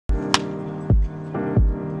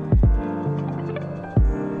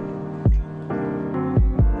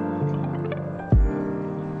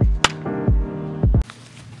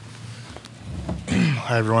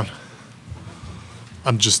Hi, everyone.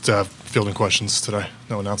 I'm just fielding questions today.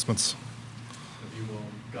 No announcements. Have you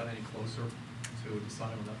got any closer to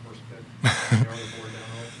deciding on that first pick? Narrow the board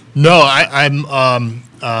down No, I'm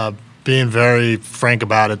being very frank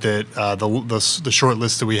about it. That the short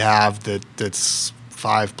list that we have that's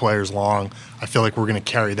 5 players long. I feel like we're going to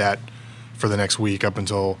carry that for the next week up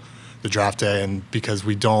until the draft day, and because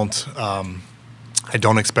we don't. I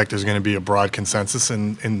don't expect there's going to be a broad consensus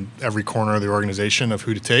in every corner of the organization of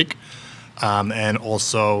who to take. And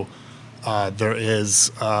also, there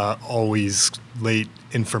is always late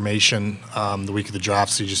information the week of the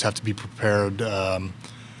draft, so you just have to be prepared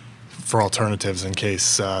for alternatives in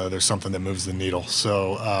case there's something that moves the needle.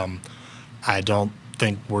 So I don't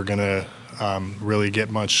think we're going to really get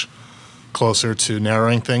much closer to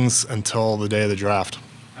narrowing things until the day of the draft.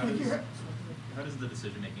 How does the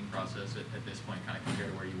decision-making process at this point kind of compare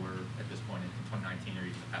to where you were at this point in 2019 or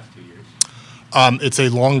even the past 2 years? It's a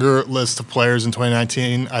longer list of players in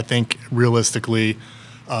 2019. I think realistically,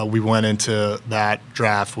 we went into that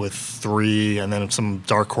draft with 3 and then some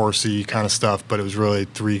dark horsey kind of stuff, but it was really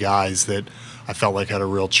 3 guys that I felt like had a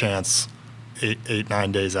real chance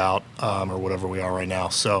 9 days out or whatever we are right now.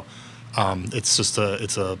 So it's just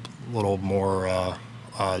it's a little more a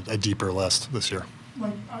deeper list this year.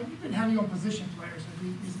 Like, you've been heavy on position players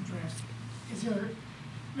in recent drafts. Is there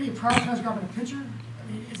maybe prioritize grabbing a pitcher?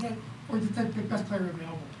 I mean, is that, or is that the best player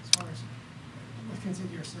available as far as what fits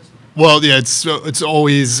into your system? Well, yeah, it's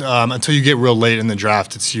always until you get real late in the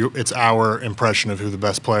draft. It's our impression of who the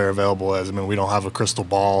best player available is. I mean, we don't have a crystal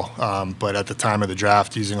ball, but at the time of the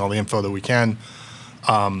draft, using all the info that we can,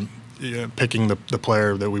 picking the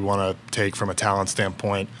player that we want to take from a talent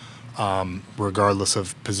standpoint, regardless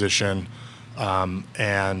of position.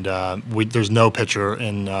 There's no pitcher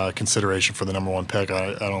in consideration for the number 1 pick.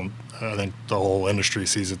 I think the whole industry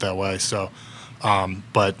sees it that way. So,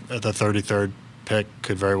 but at the 33rd pick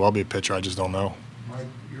could very well be a pitcher. I just don't know. Mike,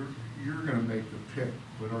 you're going to make the pick,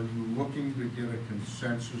 but are you looking to get a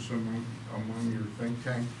consensus among your think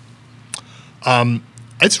tank?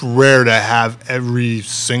 It's rare to have every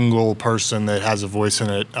single person that has a voice in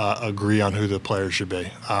it agree on who the player should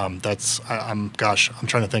be. I'm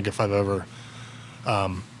trying to think if I've ever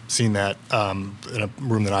seen that in a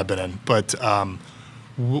room that I've been in. But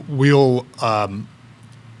we'll have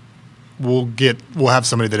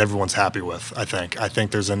somebody that everyone's happy with. I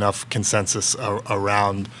think there's enough consensus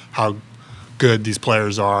around how good these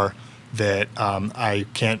players are that I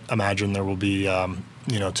can't imagine there will be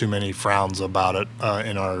too many frowns about it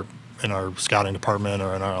in our scouting department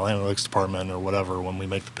or in our analytics department or whatever when we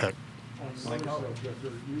make the pick. On another subject,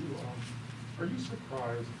 are you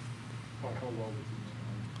surprised by how well the team's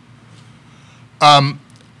playing?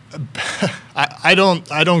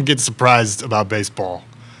 I don't get surprised about baseball.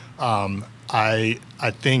 I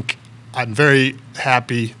think I'm very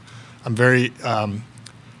happy. I'm very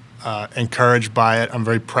encouraged by it. I'm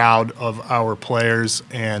very proud of our players,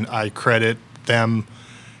 and I credit them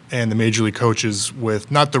and the major league coaches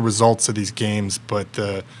with not the results of these games, but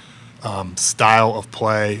the style of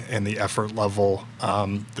play and the effort level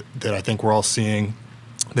that I think we're all seeing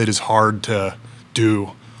that is hard to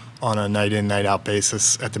do on a night-in, night-out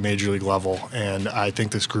basis at the major league level. And I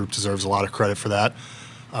think this group deserves a lot of credit for that.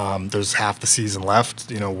 There's half the season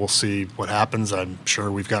left. We'll see what happens. I'm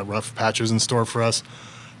sure we've got rough patches in store for us.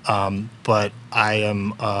 But I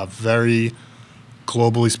am very,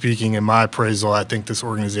 globally speaking, in my appraisal, I think this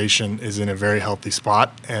organization is in a very healthy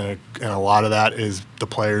spot. And a lot of that is the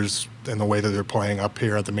players and the way that they're playing up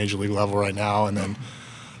here at the major league level right now. And then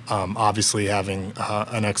obviously having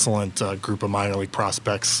an excellent group of minor league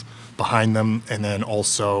prospects behind them, and then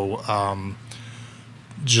also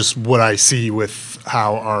just what I see with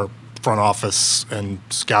how our front office and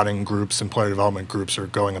scouting groups and player development groups are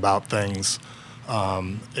going about things.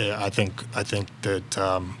 I think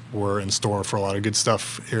that we're in store for a lot of good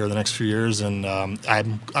stuff here the next few years, and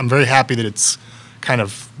I'm very happy that it's kind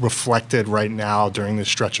of reflected right now during this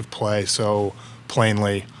stretch of play so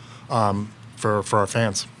plainly for our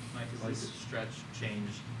fans. Does this stretch change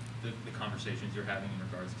the conversations you're having in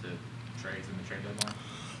regards to trades and the trade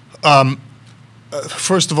deadline?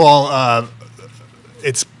 First of all,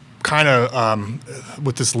 it's kind of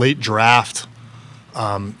with this late draft,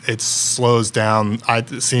 it slows down.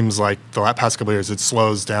 It seems like the past couple of years, it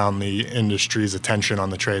slows down the industry's attention on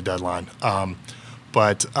the trade deadline.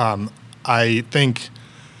 But I think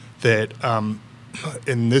that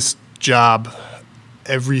in this job,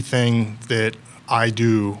 everything that I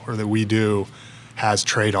do or that we do has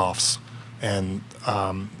trade-offs, and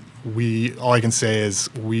all I can say is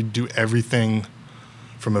we do everything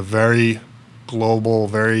from a very global,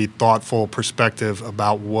 very thoughtful perspective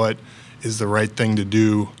about what is the right thing to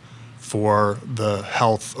do for the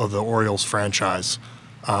health of the Orioles franchise.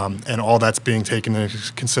 And all that's being taken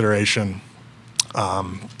into consideration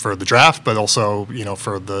for the draft, but also,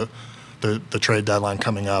 for the trade deadline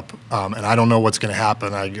coming up. And I don't know what's going to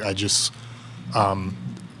happen. I just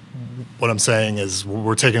what I'm saying is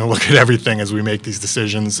we're taking a look at everything as we make these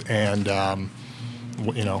decisions, and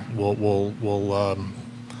we'll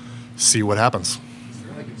see what happens. Is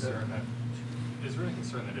there any concern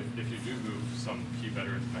that if you do move some key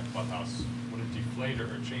veterans in that clubhouse, would it deflate or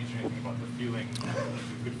change anything about the feeling, the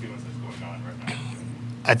good feelings that's going on right now?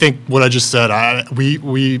 I think what I just said,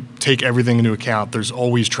 we take everything into account. There's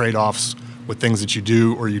always trade-offs with things that you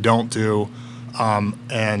do or you don't do,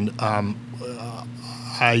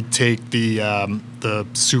 I take the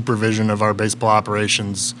supervision of our baseball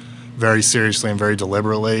operations very seriously and very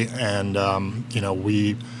deliberately, and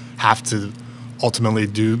we have to ultimately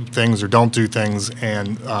do things or don't do things,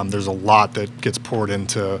 and there's a lot that gets poured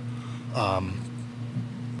into the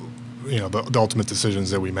ultimate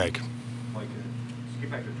decisions that we make. Mike, let's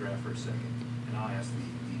get back to the draft for a second, and I'll ask the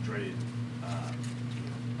dreaded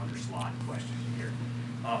underslot question here.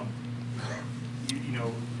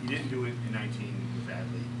 You didn't do it in 19 with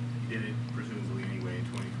Adley. You did it presumably anyway in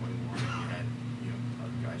 2021. You had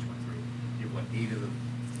other guys went through. You have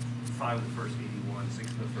 5 of the first 81,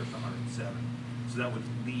 6 of the first 107. So that would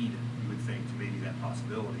lead, you would think, to maybe that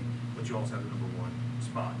possibility. But you also have the number 1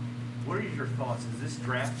 spot. What are your thoughts? Is this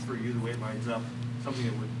draft for you, the way it lines up, something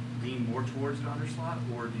that would lean more towards an underslot,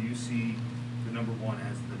 or do you see the number 1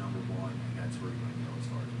 as the number 1, and that's where you're going to go as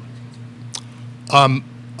far as money's concerned?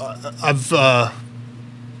 I've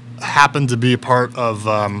happened to be a part of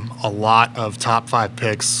a lot of top 5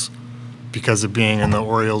 picks because of being in the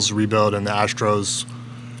Orioles rebuild and the Astros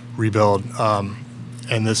rebuild.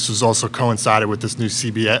 And this was also coincided with this new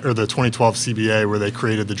CBA, or the 2012 CBA, where they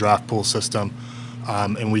created the draft pool system.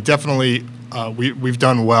 And we definitely, we've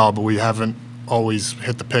done well, but we haven't always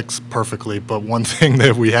hit the picks perfectly. But one thing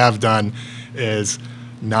that we have done is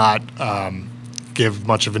not give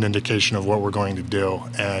much of an indication of what we're going to do.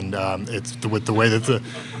 And it's with the way that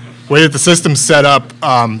the system's set up,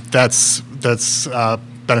 that's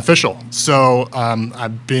beneficial. So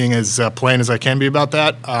I'm being as plain as I can be about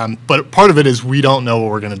that. But part of it is we don't know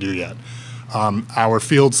what we're going to do yet. Our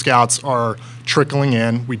field scouts are trickling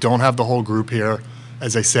in. We don't have the whole group here.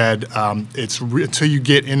 As I said, it's until you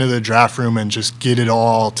get into the draft room and just get it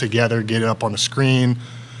all together, get it up on the screen.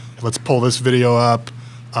 Let's pull this video up.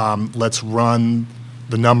 Let's run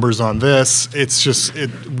the numbers on this. It's just,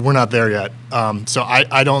 we're not there yet. So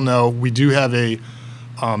I don't know. We do have a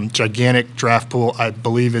gigantic draft pool. I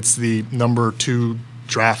believe it's the number 2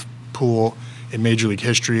 draft pool in Major League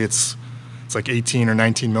history. It's like $18 or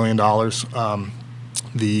 $19 million.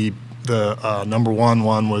 The number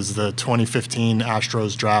 1 was the 2015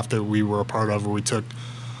 Astros draft that we were a part of, where we took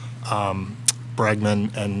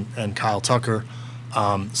Bregman and Kyle Tucker.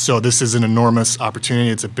 So this is an enormous opportunity.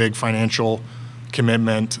 It's a big financial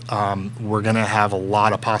commitment. We're going to have a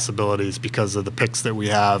lot of possibilities because of the picks that we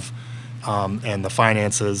have, and the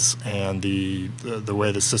finances, and the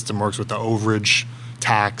way the system works with the overage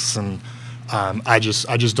tax, and I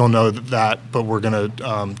just don't know that, but we're going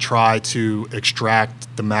to try to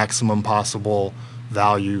extract the maximum possible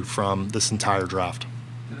value from this entire draft.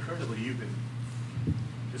 And incredibly,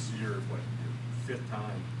 this is your 5th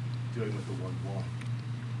time dealing with the 1-1.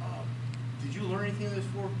 Did you learn anything of the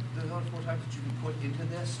other 4 times that you can put into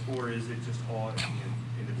this, or is it just all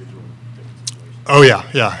individual different situations? Oh yeah.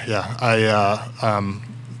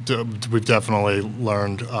 We've definitely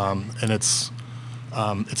learned, and it's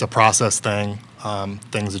a process thing.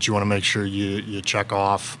 Things that you want to make sure you check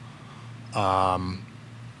off.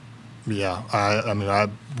 We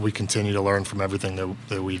continue to learn from everything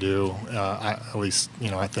that we do. At least,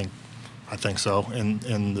 I think so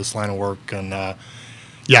in this line of work. And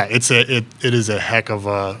it is a heck of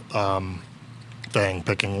a thing,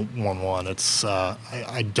 picking 1-1. It's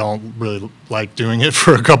I don't really like doing it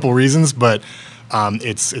for a couple reasons, but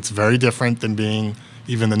it's very different than being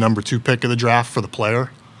even the number 2 pick of the draft for the player.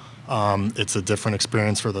 It's a different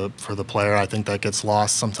experience for the player. I think that gets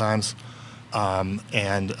lost sometimes,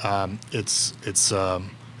 it's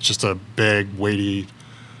just a big, weighty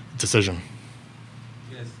decision.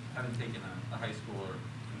 You guys haven't taken a high schooler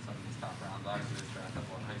in some of these top rounds. Obviously, this draft has a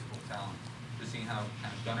lot of high school talent. Just seeing how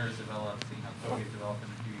kind of Gunner's developed, seeing how Cody's developed in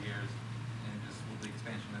a few years, and just with the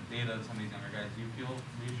expansion of data, some of these younger guys, do you feel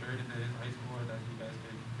reassured if it is high school, or that you guys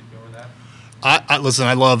could go with that? Listen,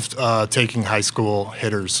 I loved taking high school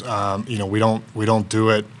hitters. We don't do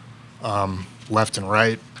it left and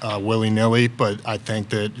right, willy-nilly, but I think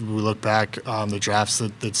that we look back on the drafts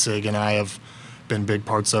that Sig and I have been big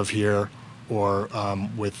parts of here, or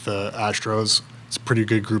with the Astros. It's a pretty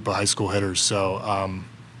good group of high school hitters. So,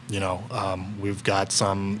 we've got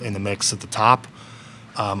some in the mix at the top.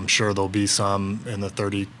 I'm sure there'll be some in the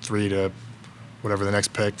 33 to whatever the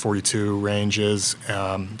next pick, 42 range is,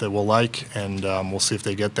 that we'll like, and we'll see if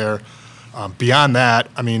they get there. Beyond that,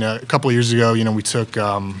 I mean, a couple of years ago, we took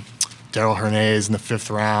Darryl Hernandez in the 5th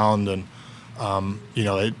round, and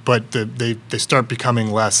but they start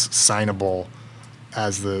becoming less signable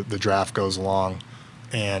as the draft goes along,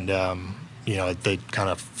 and they kind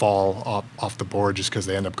of fall off the board just because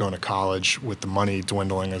they end up going to college with the money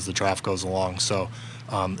dwindling as the draft goes along. So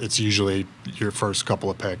it's usually your first couple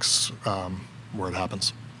of picks where it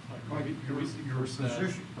happens. Mike,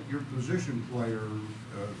 your position player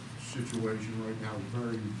situation right now is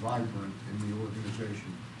very vibrant in the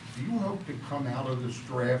organization. Do you hope to come out of this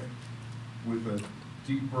draft with a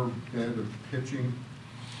deeper bed of pitching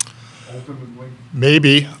ultimately?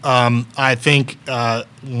 Maybe. I think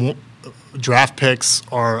draft picks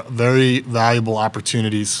are very valuable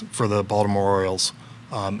opportunities for the Baltimore Orioles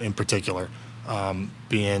in particular,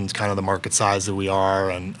 being kind of the market size that we are,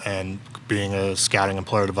 and being a scouting and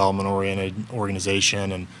player development oriented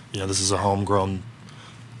organization. And this is a homegrown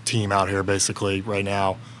team out here basically right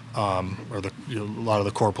now, or a lot of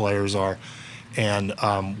the core players are, and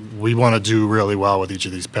we want to do really well with each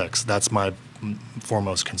of these picks. That's my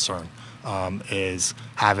foremost concern, is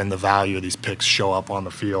having the value of these picks show up on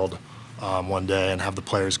the field one day and have the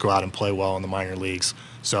players go out and play well in the minor leagues.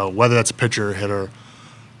 So whether that's a pitcher or hitter,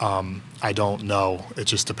 I don't know. It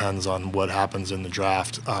just depends on what happens in the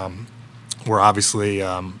draft. We're obviously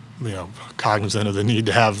cognizant of the need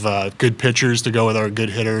to have good pitchers to go with our good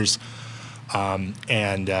hitters, I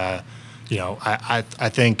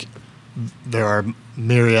think there are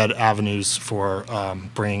myriad avenues for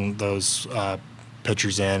bringing those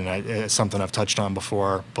pitchers in. It's something I've touched on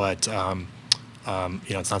before, but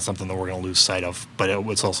it's not something that we're going to lose sight of. But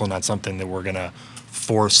it's also not something that we're going to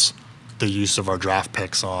force the use of our draft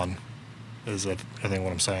picks on. Is I think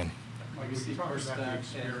what I'm saying. Can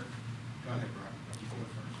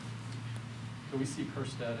we see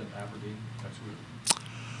Kerstead and Aberdeen next week?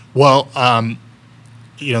 Well,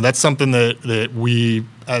 that's something that we,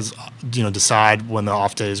 as decide when the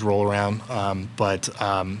off days roll around. But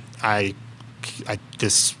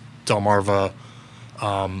this Delmarva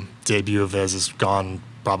debut of his has gone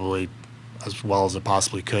probably as well as it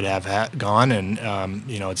possibly could have gone, and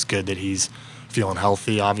it's good that he's feeling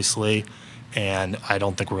healthy, obviously, and I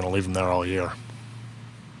don't think we're going to leave him there all year.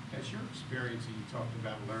 As your experience, and you talked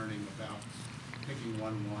about learning about picking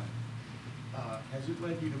 1-1, has it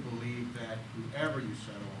led you to believe that whoever you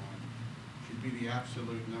settle on should be the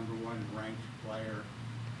absolute #1 ranked player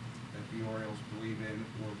that the Orioles believe in,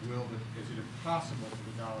 or is it impossible for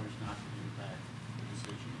the dollars not to impact the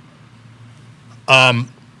decision?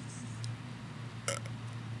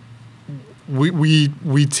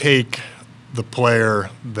 We take the player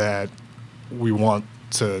that we want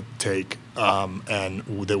to take, and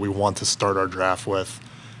that we want to start our draft with,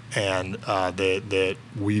 and that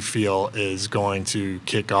we feel is going to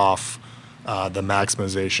kick off the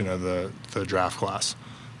maximization of the draft class.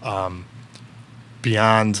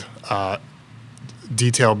 Beyond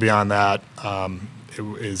detail beyond that, it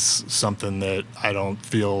is something that I don't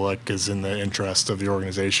feel like is in the interest of the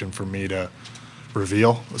organization for me to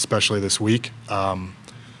reveal, especially this week.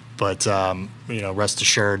 But rest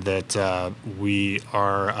assured that we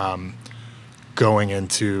are going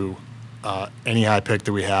into any high pick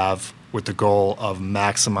that we have with the goal of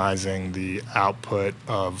maximizing the output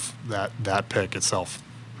of that pick itself.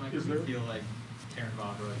 Mike, does it feel like Terran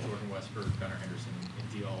Vavra, Jordan Westberg, Gunnar Henderson, and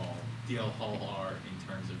DL Hall are in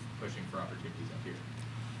terms of pushing for opportunities up here?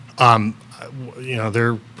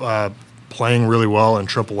 They're playing really well in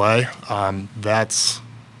AAA. That's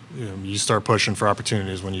you start pushing for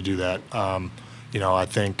opportunities when you do that. I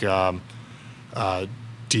think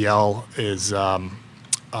DL is on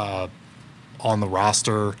the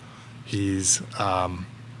roster. He's kind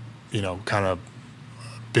of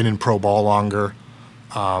been in pro ball longer,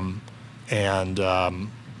 and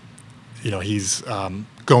he's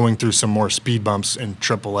going through some more speed bumps in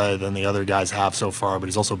AAA than the other guys have so far. But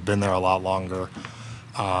he's also been there a lot longer.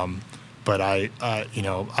 But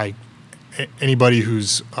anybody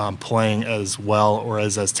who's playing as well or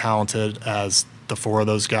is as talented as the four of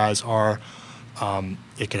those guys are,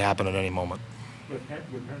 it could happen at any moment. With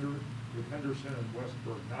Henderson and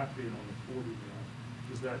Westberg not being on the 40 now,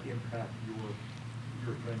 does that impact your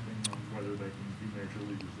thinking on whether they can be major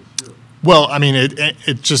leaguers this year? Well, I mean,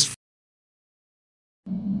 it just